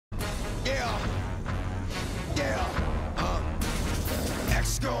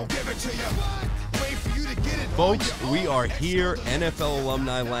gonna give it to you. Wait for you to get it. Folks, we are here. NFL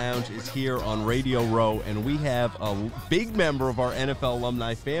Alumni Lounge is here on Radio Row, and we have a big member of our NFL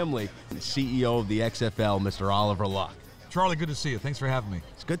alumni family, the CEO of the XFL, Mr. Oliver Luck. Charlie, good to see you. Thanks for having me.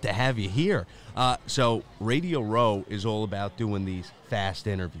 It's good to have you here. So Radio Row is all about doing these fast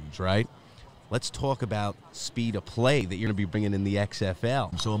interviews, right? Let's talk about speed of play that you're going to be bringing in the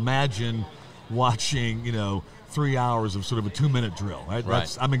XFL. So imagine watching, 3 hours of sort of a 2-minute drill,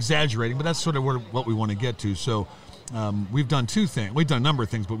 right? I'm exaggerating, but that's sort of what we want to get to. So we've done two things. We've done a number of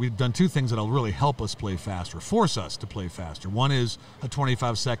things, but we've done two things that'll really help us play faster, force us to play faster. One is a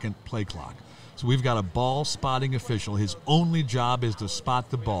 25-second play clock. So we've got a ball spotting official. His only job is to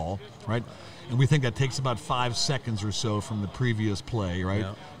spot the ball, right? And we think that takes about 5 seconds or so from the previous play, right?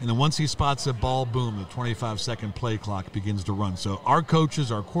 Yeah. And then once he spots a ball, boom, the 25-second play clock begins to run. So our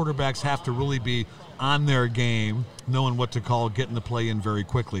coaches, our quarterbacks have to really be on their game, knowing what to call, getting the play in very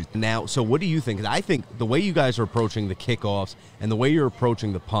quickly. Now, so what do you think? I think the way you guys are approaching the kickoffs and the way you're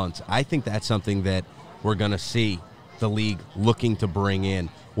approaching the punts, I think that's something that we're going to see the league looking to bring in.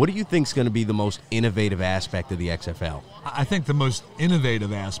 What do you think is going to be the most innovative aspect of the XFL? I think the most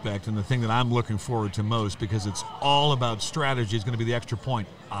innovative aspect, and the thing that I'm looking forward to most, because it's all about strategy, is going to be the extra point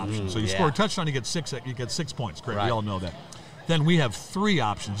option. So you score a touchdown, you get 6 points. Great, we all know that. Then we have 3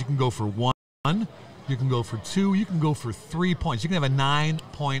 options. You can go for 1, you can go for 2, you can go for 3 points. You can have a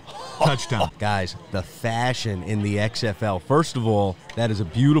 9-point touchdown. Guys, the fashion in the XFL. First of all, that is a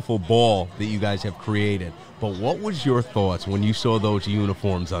beautiful ball that you guys have created. But what was your thoughts when you saw those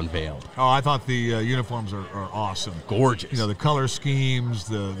uniforms unveiled? Oh, I thought the uniforms are awesome. Gorgeous. The color schemes,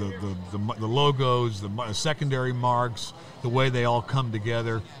 the logos, the secondary marks, the way they all come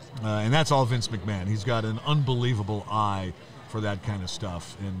together. And that's all Vince McMahon. He's got an unbelievable eye for that kind of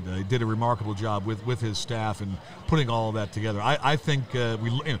stuff, and he did a remarkable job with his staff and putting all of that together. I think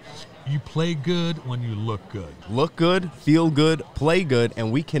you play good when you look good. Look good, feel good, play good,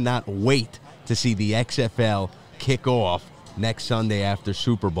 and we cannot wait to see the XFL kick off next Sunday after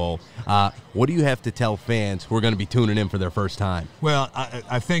Super Bowl. What do you have to tell fans who are going to be tuning in for their first time? Well,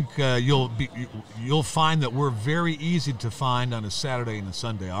 I think you'll find that we're very easy to find on a Saturday and a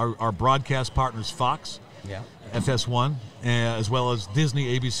Sunday. Our broadcast partners, Fox, FS1, as well as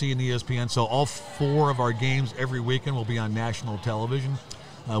Disney, ABC, and ESPN. So all 4 of our games every weekend will be on national television.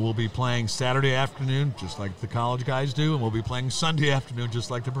 We'll be playing Saturday afternoon, just like the college guys do, and we'll be playing Sunday afternoon,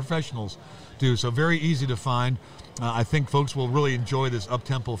 just like the professionals do. So very easy to find. I think folks will really enjoy this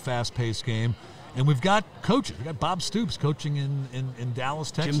up-tempo, fast-paced game. And we've got coaches. We've got Bob Stoops coaching in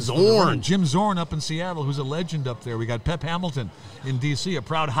Dallas, Texas. Jim Zorn up in Seattle, who's a legend up there. We got Pep Hamilton in D.C., a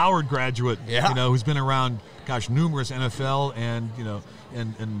proud Howard graduate, who's been around, numerous NFL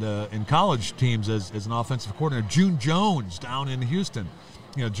and college teams as an offensive coordinator. June Jones down in Houston.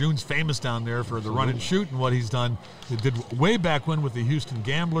 June's famous down there for the run and shoot and what he's done. He did way back when with the Houston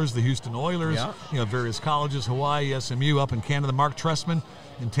Gamblers, the Houston Oilers, various colleges, Hawaii, SMU, up in Canada. Mark Trestman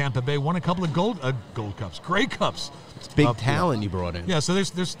in Tampa Bay won a couple of gold cups, Grey Cups. It's big talent you brought in. Yeah, so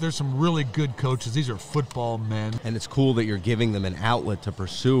there's some really good coaches. These are football men. And it's cool that you're giving them an outlet to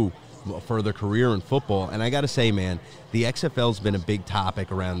pursue a further career in football. And I got to say, man, the XFL's been a big topic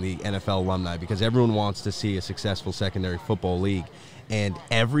around the NFL alumni because everyone wants to see a successful secondary football league. And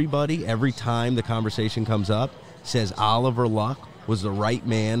everybody, every time the conversation comes up, says Oliver Luck was the right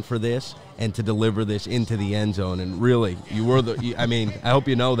man for this and to deliver this into the end zone. And really, you were I hope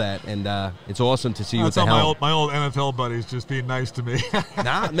you know that. And it's awesome to see you at the helm. My old NFL buddies just being nice to me.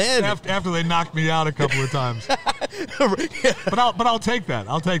 Nah, man. after they knocked me out a couple of times. But I'll take that.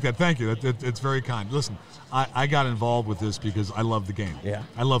 I'll take that. Thank you. It's very kind. Listen, I got involved with this because I love the game. Yeah.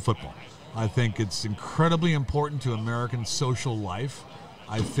 I love football. I think it's incredibly important to American social life.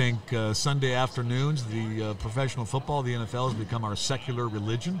 I think Sunday afternoons, the professional football, the NFL, has become our secular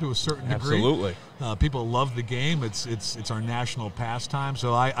religion to a certain degree. Absolutely. People love the game. It's our national pastime.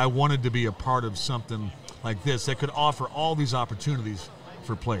 So I wanted to be a part of something like this that could offer all these opportunities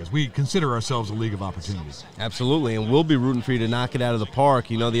for players. We consider ourselves a league of opportunities. Absolutely, and we'll be rooting for you to knock it out of the park.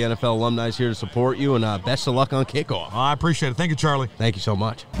 The NFL alumni is here to support you, and best of luck on kickoff. I appreciate it. Thank you, Charlie. Thank you so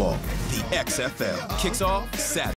much. The XFL kicks off Saturday.